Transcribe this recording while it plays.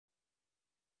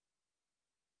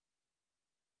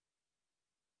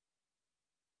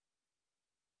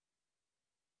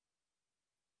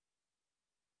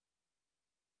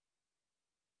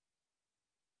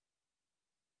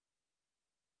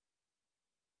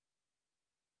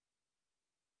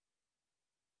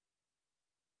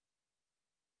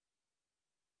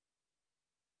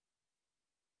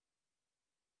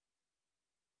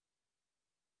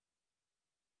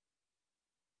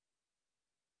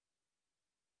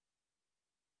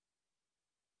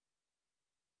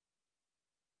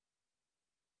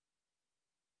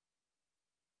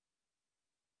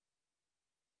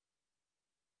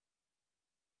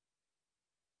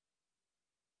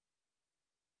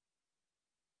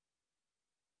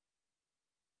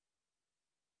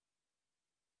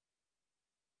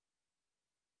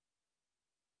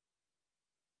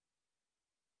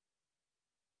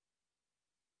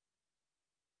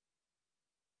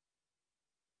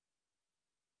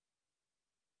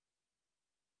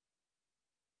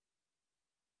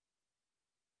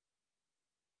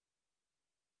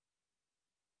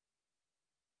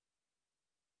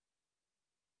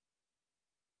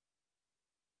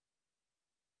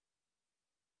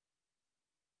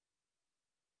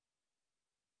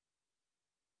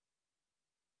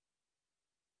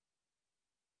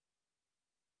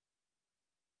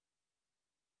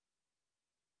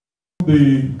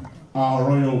Our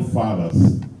royal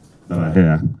fathers that are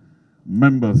here,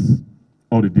 members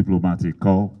of the diplomatic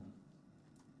corps,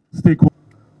 stakeholders.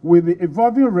 With the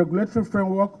evolving regulatory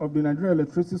framework of the Nigerian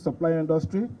electricity supply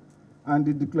industry and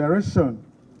the declaration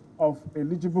of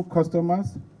eligible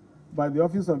customers by the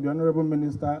Office of the Honorable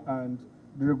Minister and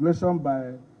the regulation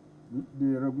by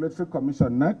the Regulatory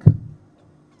Commission, NEC,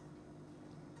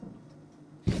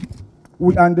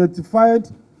 we identified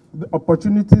the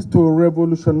opportunities to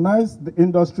revolutionize the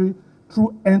industry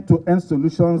through end-to-end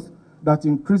solutions that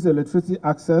increase electricity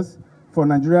access for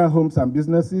Nigerian homes and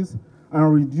businesses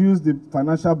and reduce the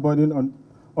financial burden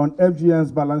on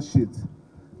FGN's balance sheet.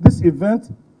 This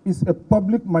event is a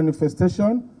public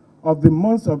manifestation of the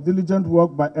months of diligent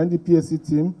work by NDPAC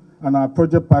team and our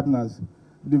project partners,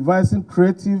 devising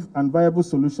creative and viable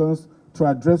solutions to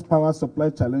address power supply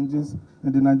challenges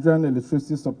in the Nigerian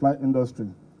electricity supply industry.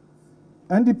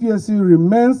 NDPAC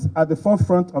remains at the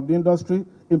forefront of the industry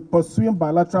in pursuing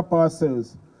bilateral power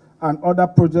sales and other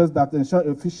projects that ensure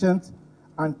efficient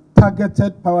and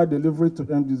targeted power delivery to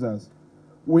end users.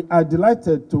 We are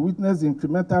delighted to witness the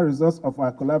incremental results of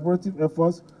our collaborative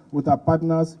efforts with our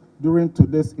partners during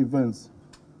today's events.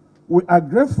 We are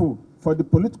grateful for the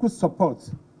political support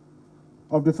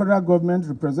of the federal government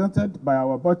represented by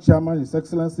our board chairman, His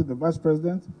Excellency the Vice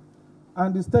President,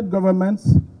 and the state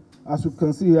governments, as you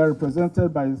can see here,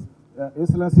 represented by His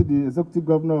Excellency the Executive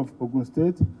Governor of Ogun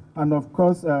State, and of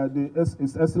course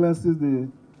His Excellency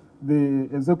the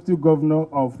Executive Governor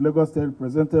of Lagos State,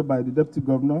 represented by the Deputy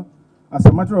Governor. As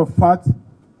a matter of fact,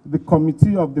 the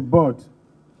committee of the board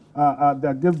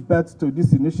that gave birth to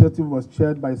this initiative was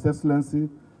chaired by His Excellency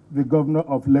the Governor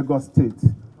of Lagos State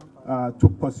to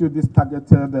pursue these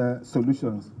targeted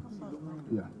solutions.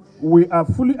 Yeah. We are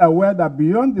fully aware that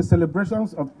beyond the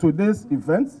celebrations of today's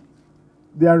events,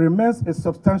 there remains a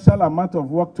substantial amount of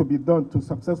work to be done to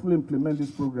successfully implement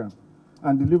this program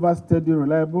and deliver steady,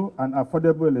 reliable, and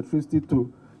affordable electricity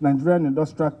to Nigerian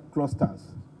industrial clusters.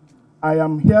 I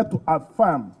am here to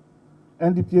affirm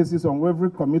NDPAC's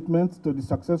unwavering commitment to the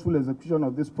successful execution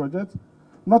of this project,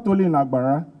 not only in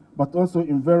Agbara, but also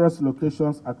in various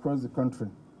locations across the country.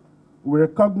 We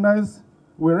recognize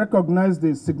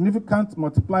the significant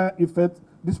multiplier effect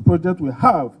this project will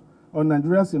have on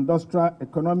Nigeria's industrial,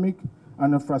 economic,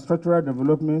 and infrastructural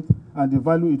development, and the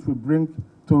value it will bring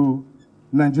to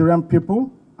Nigerian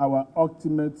people, our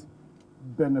ultimate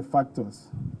benefactors.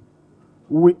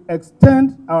 We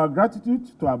extend our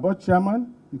gratitude to our board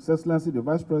chairman, His Excellency the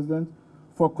Vice President,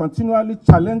 for continually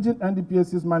challenging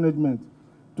NDPAC's management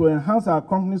to enhance our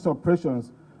company's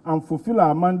operations and fulfill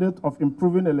our mandate of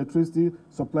improving electricity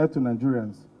supply to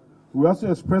Nigerians. We also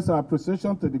express our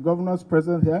appreciation to the governors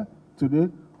present here today,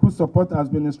 whose support has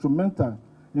been instrumental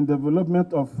in the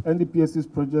development of NDPAC's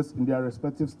projects in their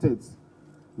respective states.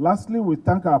 Lastly, we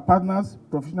thank our partners,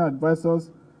 professional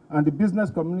advisors, and the business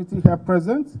community here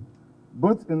present,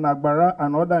 both in Agbara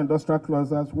and other industrial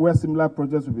clusters where similar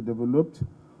projects will be developed,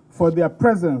 for their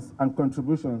presence and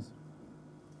contributions.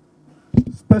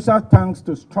 Special thanks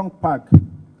to Strong Park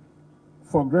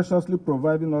for graciously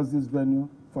providing us this venue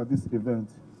for this event.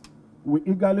 We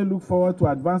eagerly look forward to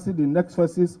advancing the next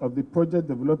phases of the project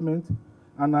development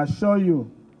and assure you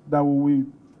that we will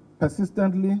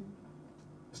persistently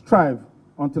strive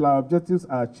until our objectives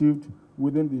are achieved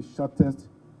within the shortest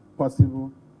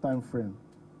possible time frame.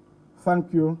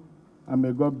 Thank you, and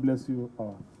may God bless you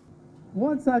all.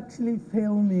 What's actually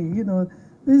failed me, you know,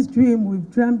 this dream, we've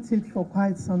dreamt it for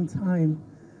quite some time.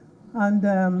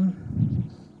 And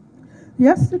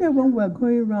yesterday when we were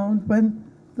going around, when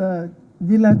the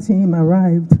Villa team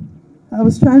arrived, I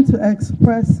was trying to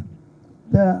express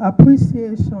the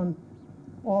appreciation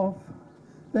of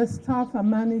the staff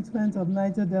and management of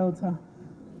Niger Delta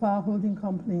Power Holding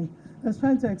Company. I was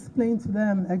trying to explain to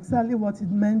them exactly what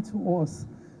it meant to us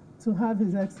to have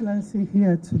His Excellency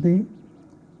here today.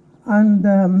 And,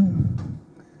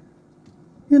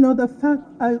 you know, the fact,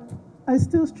 I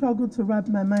still struggle to wrap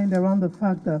my mind around the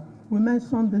fact that we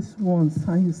mentioned this once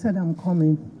and you said, I'm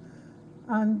coming.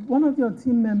 And one of your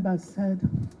team members said,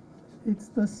 it's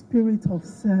the spirit of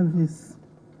service.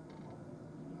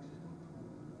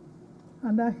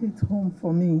 And that hit home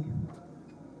for me,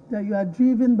 that you are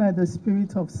driven by the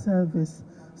spirit of service.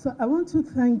 So I want to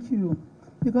thank you,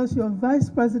 because you're vice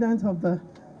president of the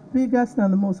biggest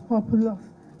and the most popular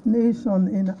nation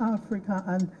in Africa,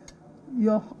 and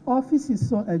your office is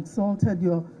so exalted,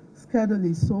 your schedule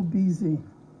is so busy,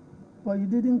 but you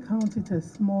didn't count it a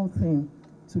small thing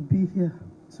to be here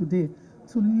today,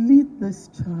 to lead this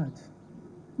charge.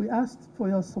 We asked for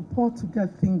your support to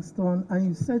get things done, and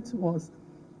you said to us,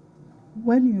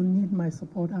 when you need my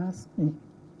support, ask me.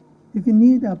 If you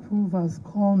need approvals,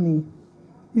 call me.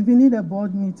 If you need a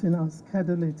board meeting, I'll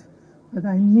schedule it. But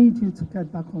I need you to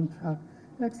get back on track.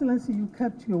 Excellency, you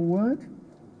kept your word.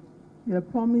 You're a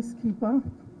promise keeper.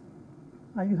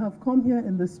 And you have come here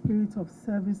in the spirit of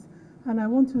service. And I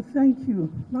want to thank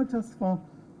you, not just for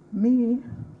me,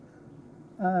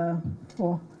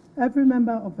 for every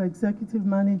member of executive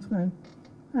management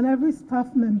and every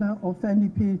staff member of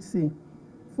NDPHC,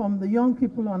 from the young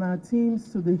people on our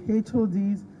teams to the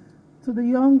HODs, to the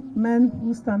young men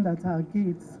who stand at our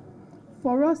gates.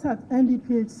 For us at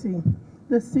NDPHC,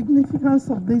 the significance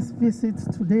of this visit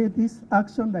today, this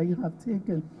action that you have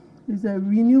taken, is a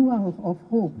renewal of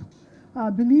hope.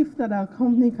 Our belief that our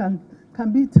company can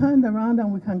be turned around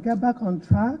and we can get back on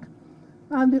track,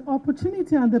 and the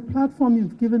opportunity and the platform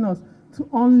you've given us to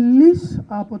unleash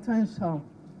our potential.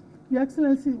 Your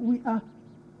Excellency, we are,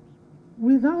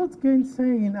 without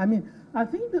gainsaying, I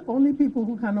think the only people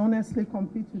who can honestly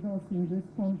compete with us in this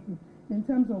country in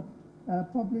terms of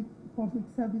public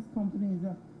service companies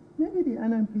are maybe the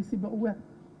NNPC, but we're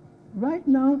right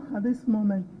now at this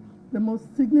moment the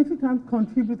most significant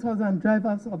contributors and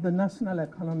drivers of the national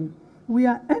economy. We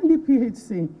are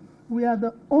NDPHC. We are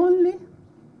the only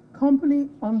company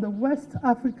on the West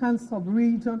African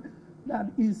sub-region that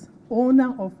is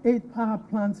owner of 8 power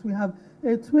plants. We have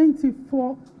a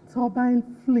 24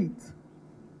 turbine fleet.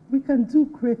 We can do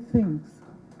great things.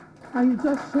 And you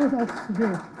just showed us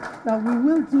today that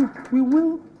we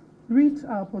will reach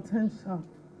our potential.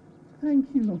 Thank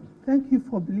you. Thank you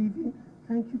for believing.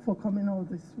 Thank you for coming all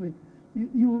this way.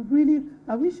 You really,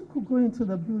 I wish you could go into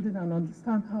the building and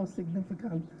understand how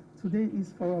significant today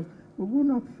is for us. We will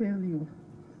not fail you.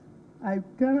 I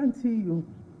guarantee you,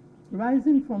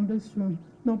 rising from this room,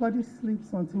 nobody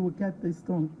sleeps until we get this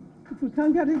done. If we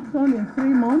can't get it done in 3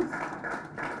 months,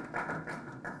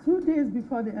 2 days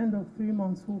before the end of 3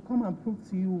 months, we'll come and prove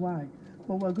to you why.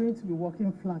 But we're going to be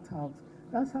working flat out.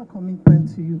 That's our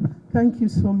commitment to you. Thank you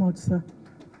so much, sir.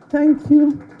 Thank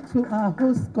you to our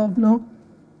host governor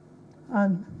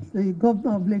and the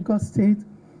governor of Lagos State.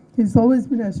 He's always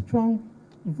been a strong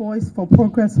voice for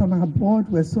progress on our board.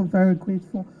 We're so very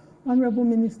grateful. Honorable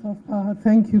Minister of Power,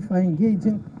 thank you for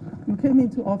engaging. You came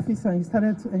into office and you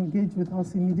started to engage with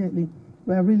us immediately.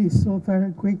 We're really so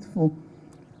very grateful.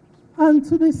 And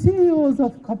to the CEOs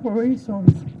of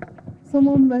corporations,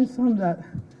 someone mentioned that,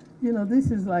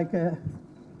 this is like a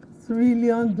 $1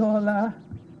 trillion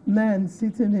man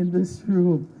sitting in this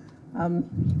room.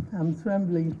 I'm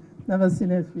trembling. Never seen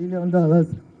 $1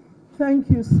 trillion. Thank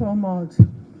you so much.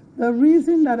 The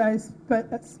reason that I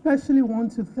especially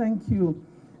want to thank you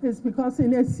is because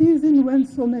in a season when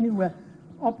so many were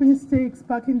upping stakes,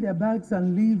 packing their bags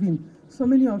and leaving, so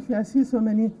many of you, I see so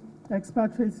many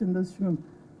expatriates in this room,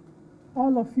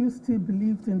 all of you still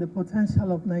believed in the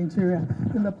potential of Nigeria,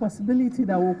 in the possibility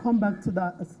that we'll come back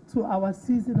to our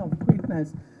season of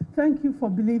greatness. Thank you for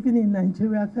believing in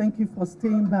Nigeria. Thank you for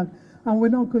staying back. And we're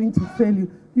not going to fail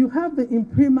you. You have the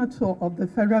imprimatur of the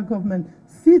federal government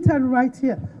seated right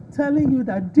here, telling you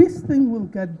that this thing will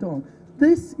get done.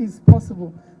 This is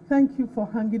possible. Thank you for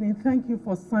hanging in. Thank you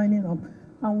for signing up.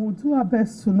 And we'll do our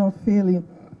best to not fail you.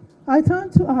 I turn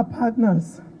to our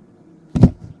partners.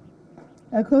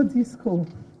 Echo Disco.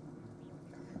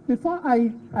 Before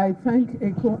I thank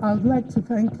Echo, I would like to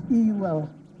thank EUL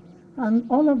and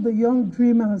all of the young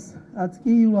dreamers at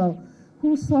EUL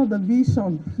who saw the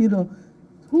vision,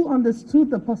 who understood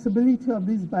the possibility of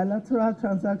these bilateral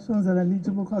transactions and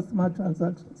eligible customer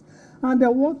transactions. And they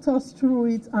walked us through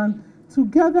it, and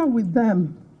together with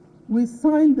them, we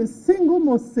signed the single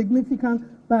most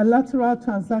significant bilateral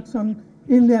transaction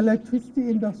in the electricity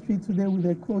industry today with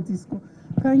Echo Disco.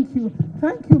 Thank you.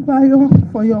 Thank you, Bayo,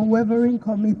 for your unwavering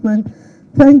commitment.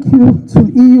 Thank you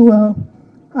to EUL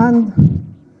and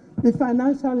the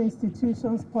financial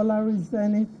institutions, Polaris,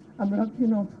 Zenith. I'm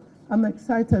wrapping up. I'm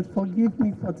excited. Forgive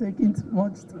me for taking too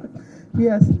much time.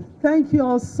 Yes, thank you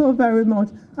all so very much.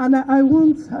 And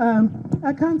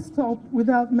I can't stop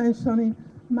without mentioning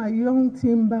my young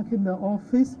team back in the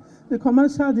office. The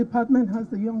commercial department has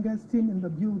the youngest team in the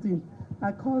building.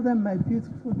 I call them my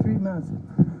beautiful dreamers.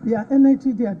 Their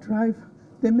energy, their drive,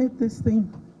 they made this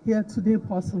thing here today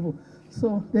possible.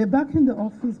 So they're back in the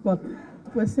office, but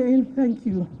we're saying thank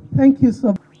you. Thank you so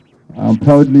much. I'm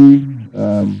proudly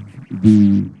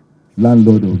the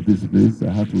landlord of this place.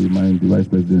 I have to remind the Vice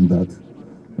President that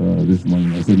this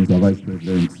morning. I said, Mr. Vice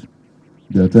President,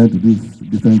 they are trying to do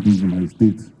different things in my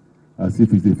state as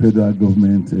if it's a federal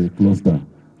government cluster.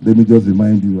 Let me just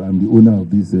remind you, I'm the owner of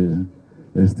this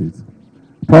estate.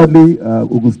 Proudly,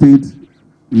 Ogun State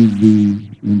is the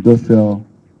industrial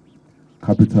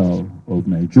capital of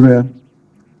Nigeria.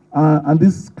 And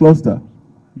this cluster,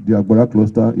 the Agbara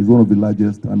cluster, is one of the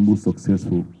largest and most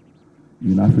successful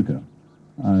in Africa.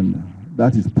 And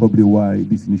that is probably why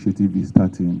this initiative is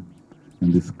starting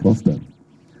in this cluster.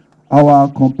 Our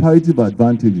comparative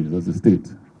advantages as a state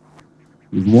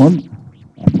is one,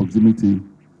 our proximity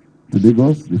to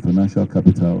Lagos, the financial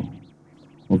capital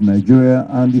of Nigeria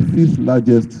and the fifth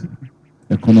largest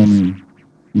economy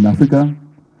in Africa.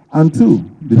 And two,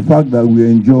 the fact that we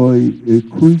enjoy a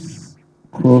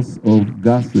crisscross of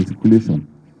gas reticulation,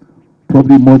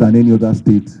 probably more than any other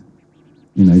state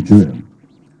in Nigeria.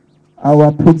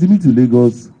 Our proximity to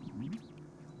Lagos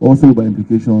also by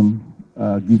implication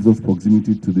gives us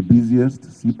proximity to the busiest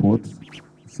seaports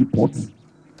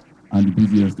and the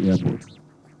busiest airports.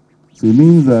 So it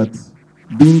means that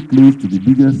being close to the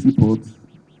biggest seaports,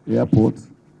 airports,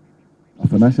 a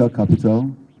financial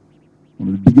capital, one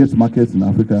of the biggest markets in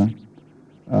Africa,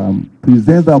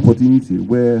 presents the opportunity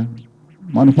where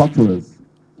manufacturers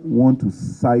want to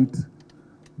site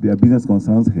their business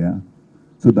concerns here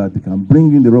so that they can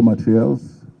bring in the raw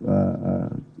materials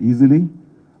easily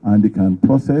and they can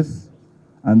process,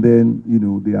 and then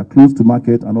they are close to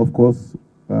market, and of course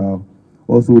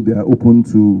also they are open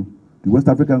to the West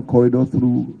African corridor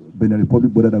through Benin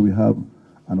Republic border that we have,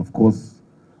 and of course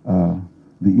the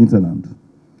hinterland.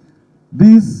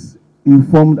 This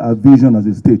informed our vision as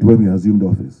a state when we assumed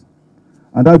office,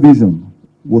 and that vision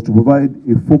was to provide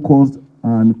a focused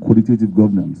and qualitative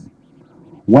governance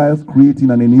whilst creating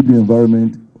an enabling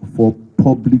environment for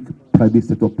public-private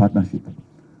sector partnership,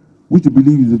 which we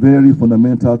believe is very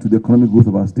fundamental to the economic growth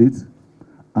of our state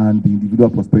and the individual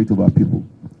prosperity of our people.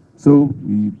 So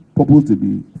we propose to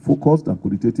be focused and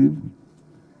qualitative,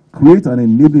 create an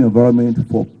enabling environment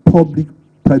for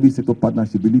public-private sector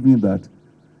partnership, believing that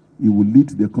it will lead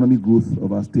to the economic growth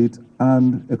of our state,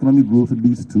 and economic growth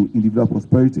leads to individual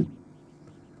prosperity.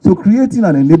 So creating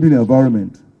an enabling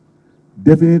environment,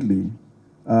 definitely,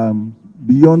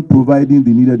 beyond providing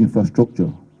the needed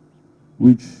infrastructure,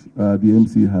 which the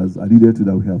MC has alluded to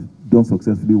that we have done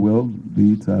successfully well,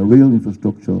 be it rail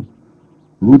infrastructure,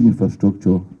 road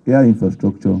infrastructure, air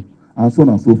infrastructure, and so on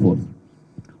and so forth.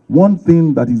 One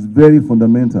thing that is very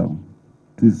fundamental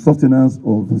to the sustenance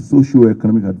of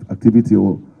socio-economic activity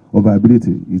or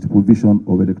viability is the provision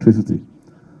of electricity,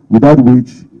 without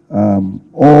which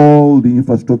all the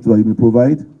infrastructure that you may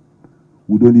provide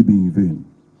would only be in vain.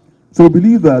 So we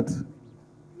believe that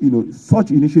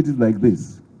such initiatives like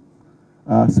this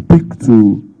speak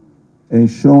to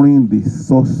ensuring the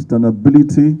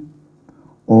sustainability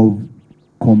of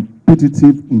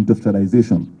competitive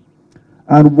industrialization.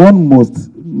 And one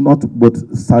must not but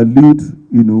salute,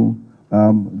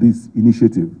 this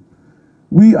initiative.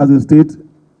 We as a state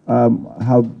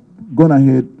have gone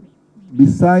ahead.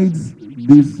 Besides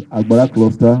this Agbara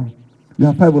cluster, we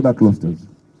have 5 other clusters.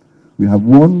 We have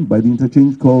one by the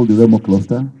interchange called the Remo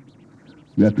cluster.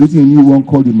 We are creating a new one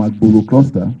called the Magbolo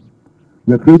cluster.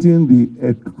 We are creating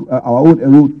our own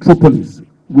Aerotropolis,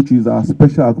 which is our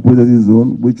special agricultural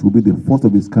zone, which will be the first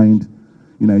of its kind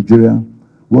in Nigeria.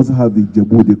 We also have the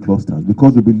Jebode clusters,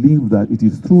 because we believe that it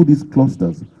is through these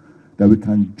clusters that we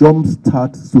can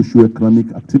jumpstart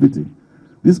socio-economic activity.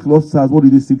 These clusters, what do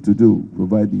they seek to do?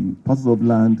 Provide the parcels of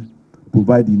land,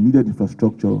 provide the needed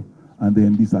infrastructure, and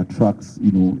then this attracts,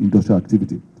 industrial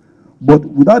activity. But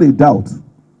without a doubt,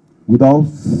 without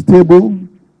stable,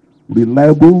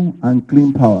 reliable, and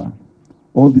clean power,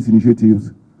 all these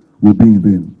initiatives will be in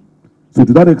vain. So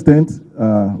to that extent,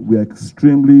 we are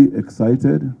extremely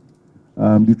excited.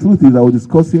 The truth is, I was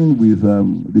discussing with the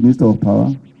Minister of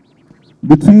Power,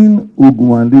 between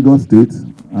Ogun and Lagos State,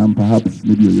 and perhaps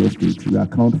maybe Oyo State, we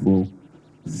account for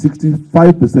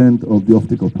 65% of the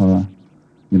offtake of power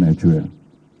in Nigeria.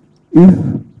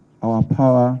 If our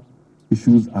power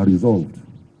issues are resolved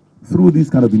through these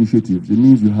kind of initiatives, it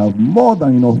means you have more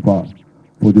than enough power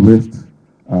for the rest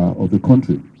of the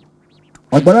country.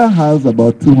 Agbara has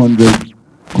about 200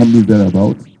 companies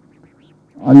thereabouts,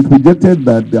 and it's projected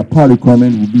that their power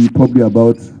requirement will be probably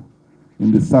about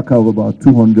in the circle of about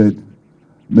 200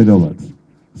 megawatts.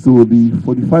 So the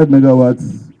 45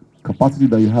 megawatts capacity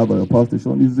that you have at your power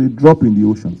station is a drop in the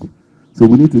ocean. So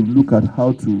we need to look at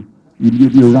how to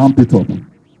immediately ramp it up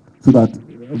so that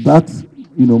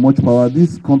much power.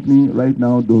 This company right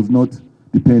now does not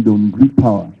depend on grid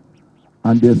power,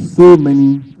 and there's so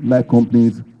many like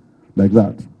companies like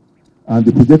that. And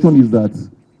the projection is that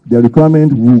their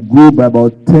requirement will grow by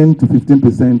about 10 to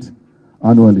 15%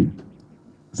 annually.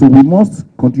 So we must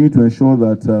continue to ensure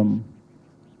that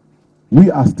we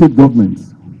as state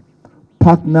governments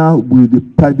partner with the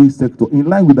private sector in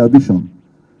line with our vision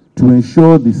to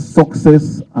ensure the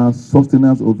success and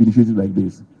sustenance of initiatives like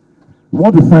this. We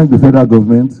want to thank the federal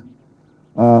government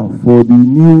for the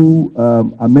new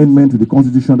amendment to the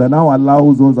constitution that now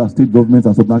allows us as state governments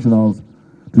and subnationals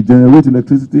to generate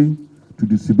electricity, to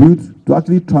distribute, to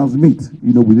actually transmit,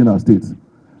 within our states.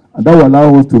 And that will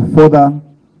allow us to further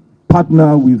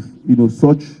partner with,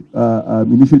 such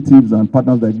initiatives and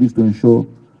partners like this to ensure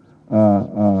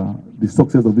the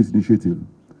success of this initiative.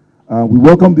 We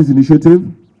welcome this initiative.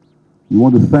 We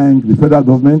want to thank the federal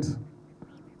government.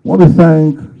 We want to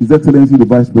thank His Excellency the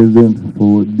Vice President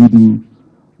for leading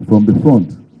from the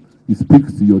front. It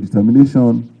speaks to your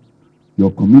determination,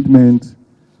 your commitment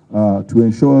to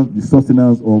ensure the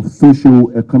sustenance of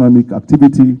socio-economic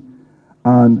activity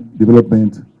and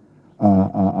development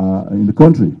in the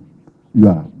country. You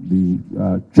are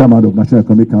the chairman of National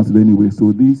Economic Council anyway,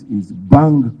 so this is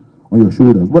bang on your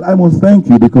shoulders. But I must thank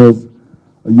you because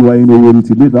you were in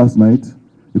Owerri late last night.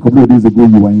 A couple of days ago,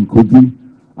 you were in Kogi.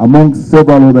 Among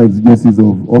several other exigencies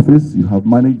of office, you have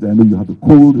managed. I know you have a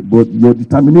cold, but your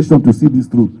determination to see this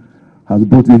through has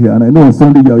brought you here. And I know on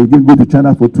Sunday you are again going to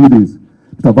China for 2 days.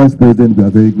 Mr. Vice President, we are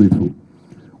very grateful.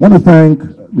 I want to thank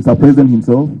Mr. President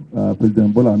himself,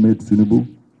 President Bola Ahmed Tinubu,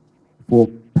 for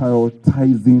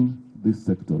prioritizing this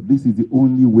sector. This is the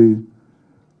only way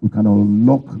we can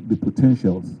unlock the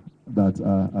potentials that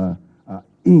are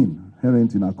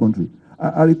inherent in our country.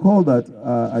 I recall that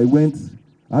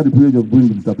I had the privilege of going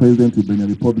with Mr. President to Benin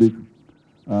Republic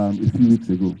a few weeks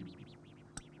ago.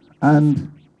 And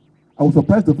I was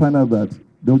surprised to find out that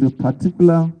there was a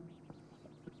particular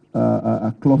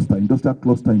industrial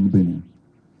cluster in Benin,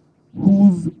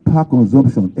 whose power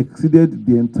consumption exceeded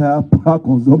the entire power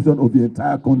consumption of the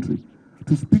entire country.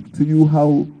 To speak to you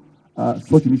how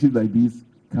such initiatives like this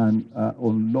can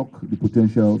unlock the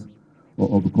potentials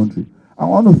of the country. I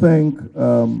want to thank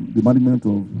the management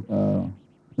of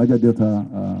Niger Delta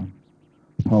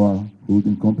Power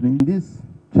Holding Company. This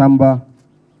chamber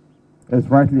is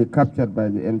rightly captured by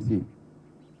the MC.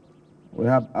 We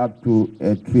have up to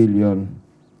 $1 trillion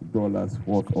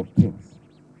worth of things.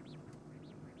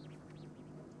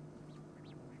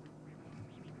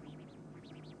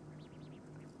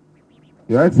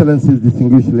 Your Excellencies,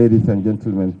 distinguished ladies and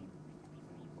gentlemen,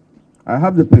 I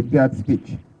have the prepared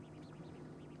speech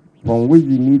from which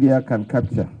the media can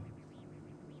capture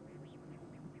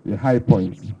the high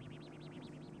points.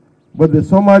 But the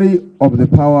summary of the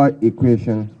power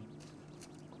equation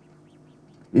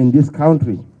in this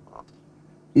country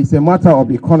is a matter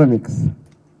of economics,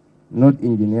 not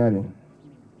engineering.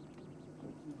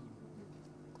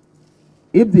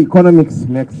 If the economics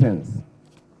make sense,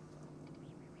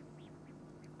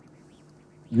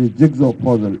 the jigsaw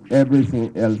puzzle,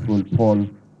 everything else will fall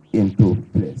into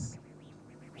place.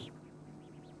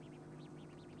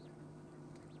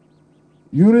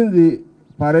 Using the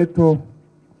Pareto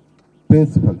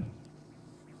principle,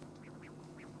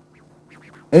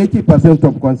 80%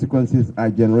 of consequences are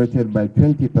generated by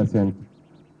 20%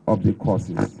 of the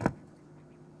causes.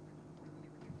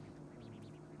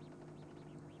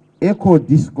 Eco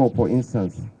Disco, for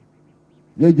instance,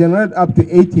 they generate up to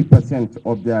 80%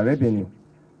 of their revenue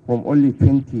from only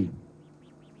 20%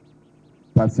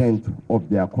 of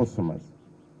their customers.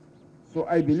 So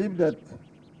I believe that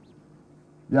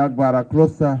the Agbara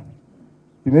cluster,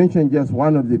 to mention just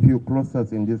one of the few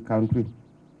clusters in this country,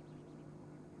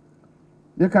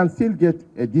 they can still get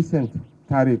a decent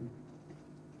tariff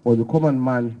for the common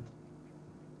man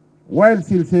while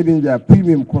still saving their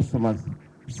premium customers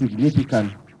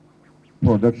significant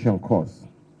production costs.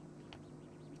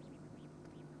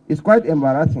 It's quite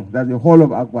embarrassing that the whole of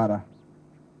Agbara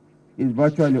is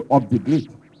virtually off the grid.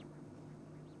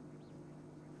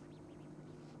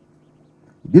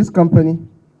 This company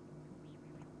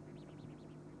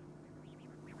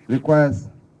requires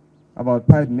about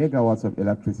 5 megawatts of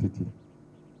electricity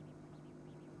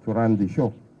to run the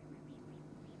show.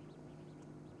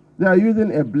 They are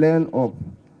using a blend of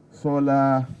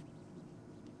solar,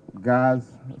 gas,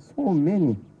 so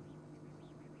many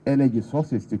energy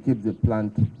sources to keep the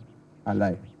plant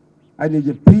alive. And it's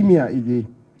a premier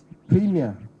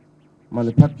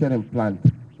manufacturing plant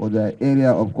for the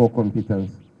area of core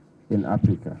competence in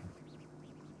Africa.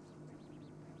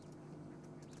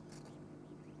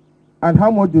 And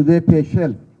how much do they pay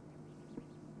Shell?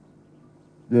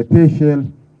 They pay Shell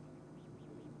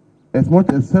as much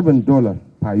as $7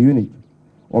 per unit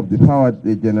of the power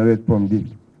they generate from this.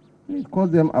 It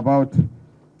costs them about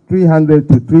 300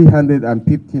 to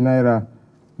 350 naira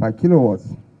per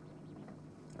kilowatts.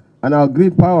 And our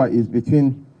grid power is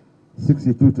between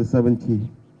 62 to 70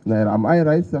 naira. Am I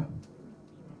right, sir?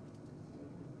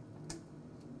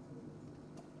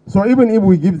 So even if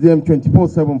we give them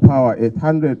 24/7 power at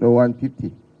 100 or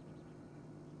 150,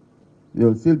 they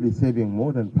will still be saving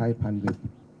more than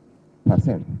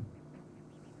 500%.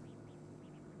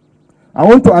 I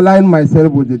want to align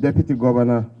myself with the Deputy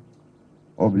Governor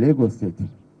of Lagos State.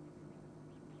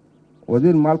 Was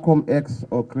it Malcolm X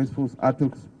or Crispus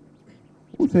Attucks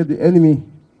who said the enemy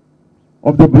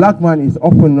of the black man is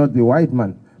often not the white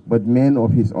man, but men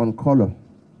of his own color?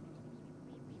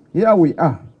 Here we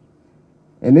are,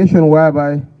 a nation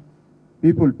whereby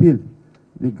people feel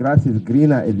the grass is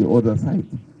greener at the other side.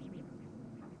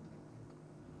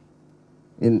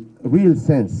 In real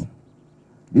sense,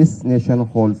 this nation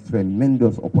holds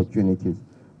tremendous opportunities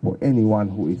for anyone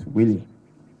who is willing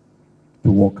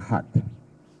to work hard.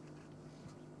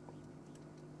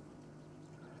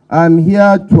 I'm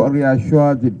here to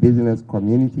reassure the business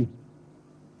community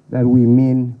that we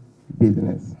mean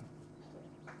business.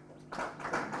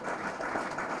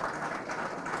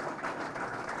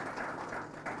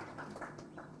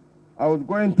 I was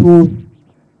going through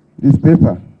this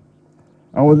paper.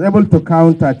 I was able to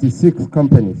count 36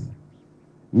 companies,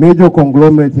 major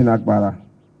conglomerates in Akbara,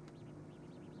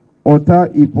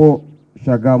 Ota, Ipo,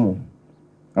 Shagamu.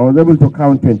 I was able to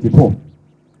count 24.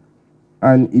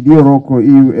 And Idioroko,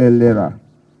 EUL, Lera,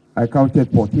 I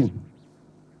counted 14.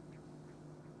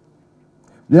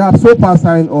 They have so far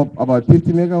signed up about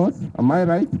 50 megawatts, am I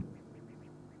right?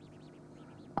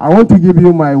 I want to give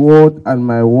you my word, and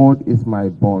my word is my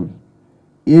bond.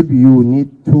 If you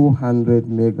need 200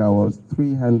 megawatts,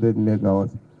 300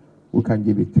 megawatts, we can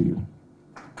give it to you.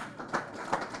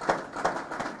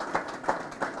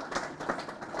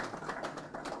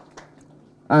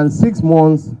 And 6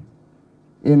 months,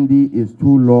 MD, is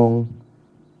too long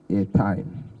a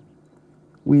time.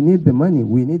 We need the money,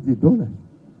 we need the dollars.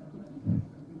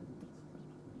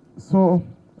 So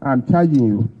I'm charging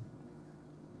you,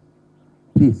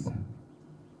 please,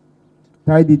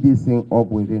 tidy this thing up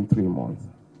within 3 months.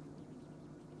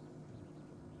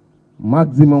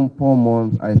 Maximum 4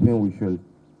 months, I think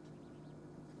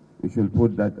we should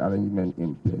put that arrangement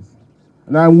in place.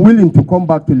 And I'm willing to come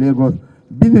back to Lagos,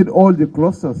 visit all the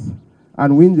clusters,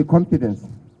 and win the confidence.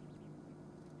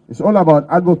 It's all about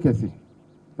advocacy.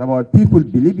 It's about people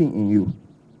believing in you.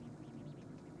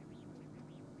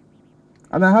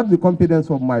 And I have the confidence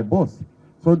of my boss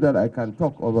so that I can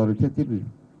talk authoritatively.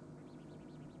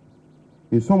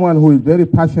 He's someone who is very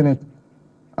passionate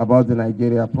about the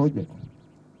Nigeria project.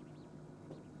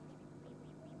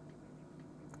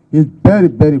 He's very,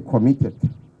 very committed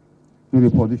to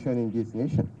repositioning this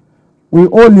nation. We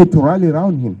all need to rally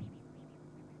around him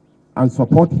and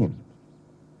support him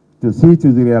to see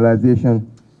to the realization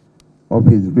of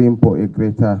his dream for a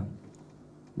greater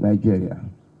Nigeria.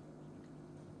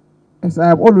 As I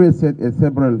have always said in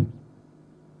several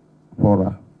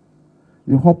fora,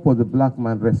 the hope for the black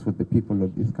man rests with the people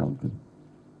of this country.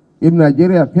 If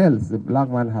Nigeria fails, the black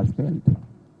man has failed.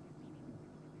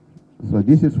 So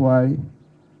this is why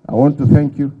I want to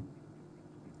thank you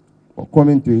for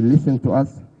coming to listen to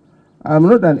us. I'm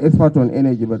not an expert on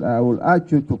energy, but I will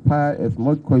ask you to fire as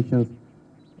much questions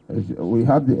as we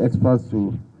have the experts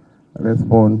to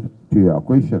respond to your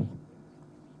questions.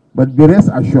 But be rest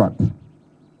assured,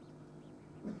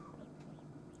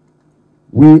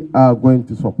 we are going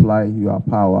to supply your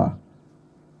power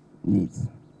needs,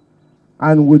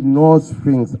 and with no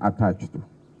strings attached to.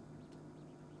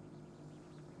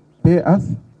 Pay us.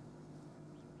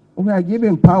 We are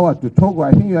giving power to Togo.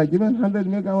 I think you are giving 100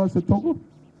 megawatts to Togo.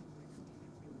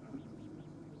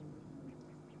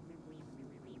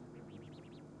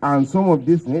 And some of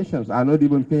these nations are not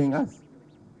even paying us.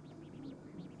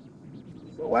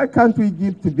 So why can't we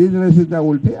give to businesses that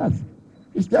will pay us?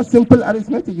 It's just simple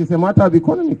arithmetic. It's a matter of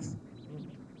economics.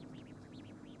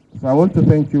 So I want to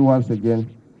thank you once again.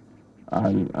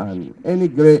 And any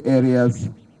gray areas,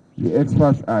 the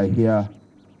experts are here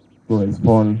to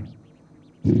respond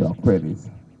to your queries.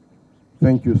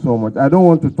 Thank you so much. I don't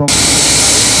want to talk.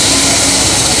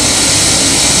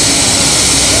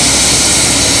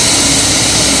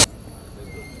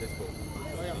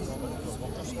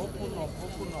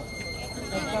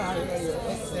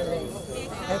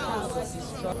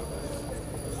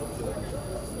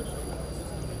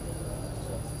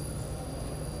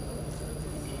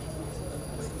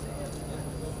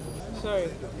 Sorry.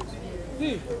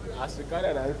 See,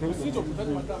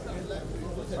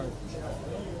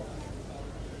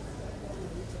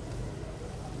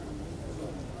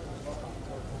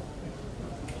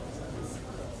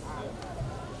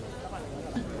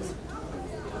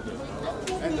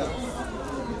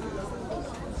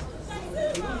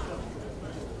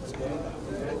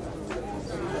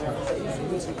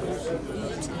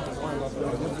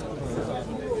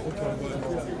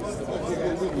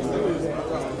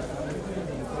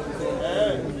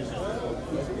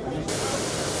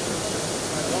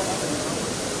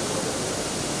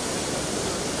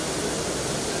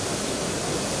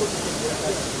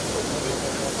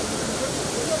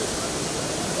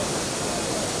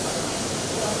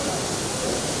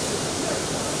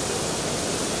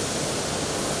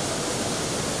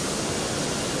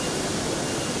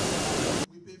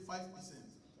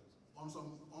 on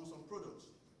some products.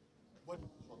 But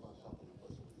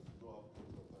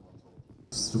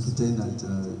Superintendent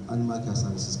Animal Care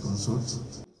Services Consult.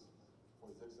 For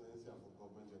His Excellency and for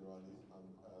government generally, and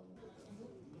also in the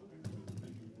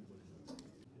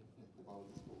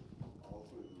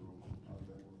room, and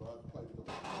then we'll have quite a bit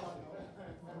of.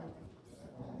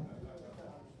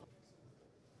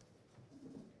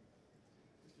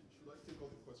 Should I take all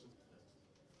the questions?